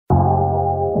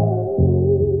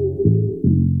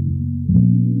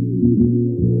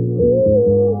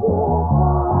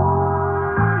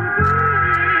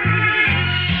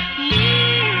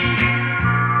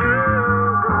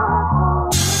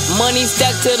money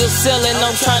stacked to the ceiling,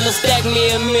 I'm tryna stack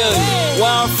me $1 million. Where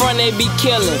I'm from, they be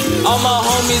killing. All my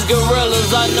homies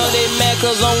gorillas, I know they mad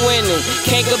cause I'm winning.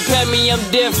 Can't compare me, I'm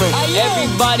different.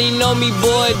 Everybody know me,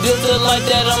 boy, this the life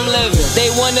that I'm living. They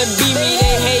wanna beat me,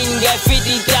 they hating, got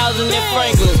 50,000 in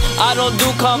Franklin. I don't do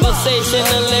conversation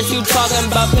unless you talking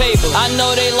about paper. I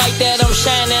know they like that I'm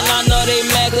shining, I know they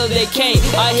mad cause they can't.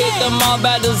 I hit them all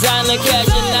by designer,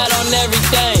 cashing out on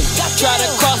everything. Try to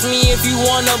cross me if you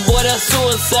wanna, boy, that's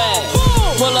suicide.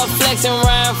 Pull up flex and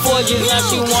ride 4Gs, now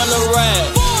she wanna ride.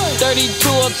 32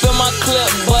 up in my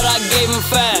clip, but I gave him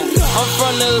 5. I'm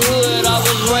from the hood, I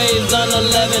was raised on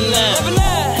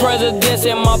 11-9. Presidents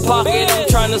in my pocket, I'm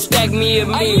tryna stack me $1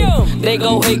 million. They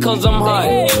go hate cause I'm hot,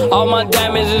 all my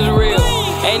diamonds is real.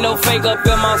 Ain't no fake up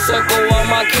in my circle, all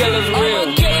my killers real.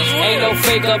 Ain't no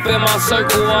fake up in my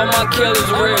circle, all my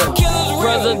killers real.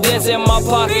 Presidents in my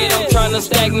pocket, I'm tryna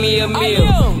stack me $1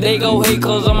 million. They go hate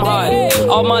cause I'm hot,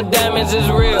 all my diamonds is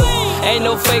real. Ain't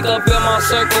no fake up in my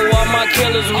circle, all my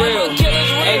killers real.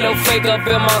 Ain't no fake up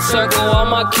in my circle, all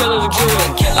my killers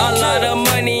real. A lot of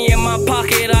money in my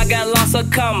pocket, I got lots of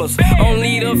commas.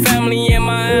 Only the family in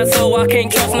my ass, so I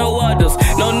can't trust no others.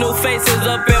 No new faces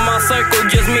up in my circle,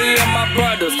 just me and my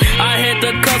brothers. I had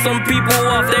to cut some people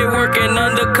off, they working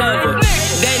undercover.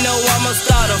 They know I'm a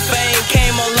starter, fame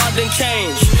came a lot then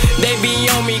changed. They be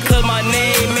on me cause my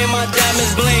name and my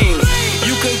diamonds bling.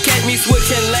 You can catch me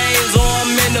switching lanes or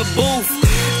I'm in the booth.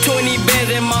 20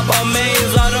 bands in my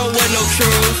mains, I don't wear no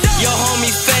shoes. Your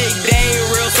homies fake, they ain't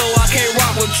real, so I can't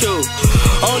rock with you.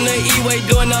 On the E-way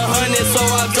doing 100, so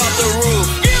I drop the roof.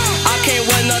 I can't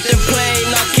wear nothing plain,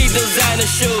 I keep designer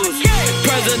shoes.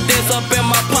 Presidents up in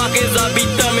my pockets, I be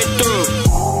thumbing through.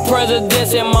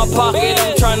 Presidents in my pocket,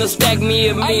 I'm tryna stack me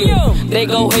 $1 million. They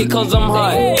go hate cause I'm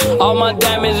hot, all my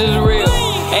diamonds is real.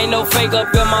 Ain't no fake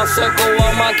up in my circle,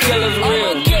 all my killers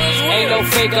real. Ain't no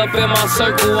fake up in my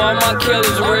circle, all my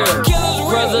killers real.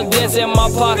 Presidents in my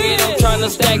pocket, I'm tryna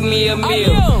stack me $1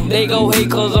 million. They go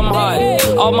hate cause I'm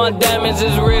hot, all my diamonds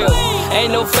is real.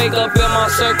 Ain't no fake up in my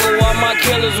circle, all my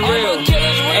killers real.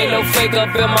 Ain't no fake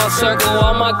up in my circle,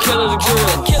 all my killers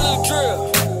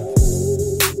drill.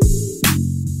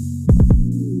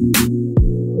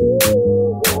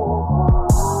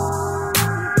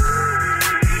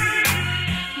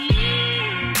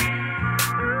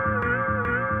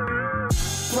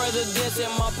 Presidents in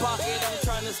my pocket, I'm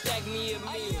tryna stack me $1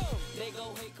 million. They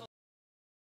go hate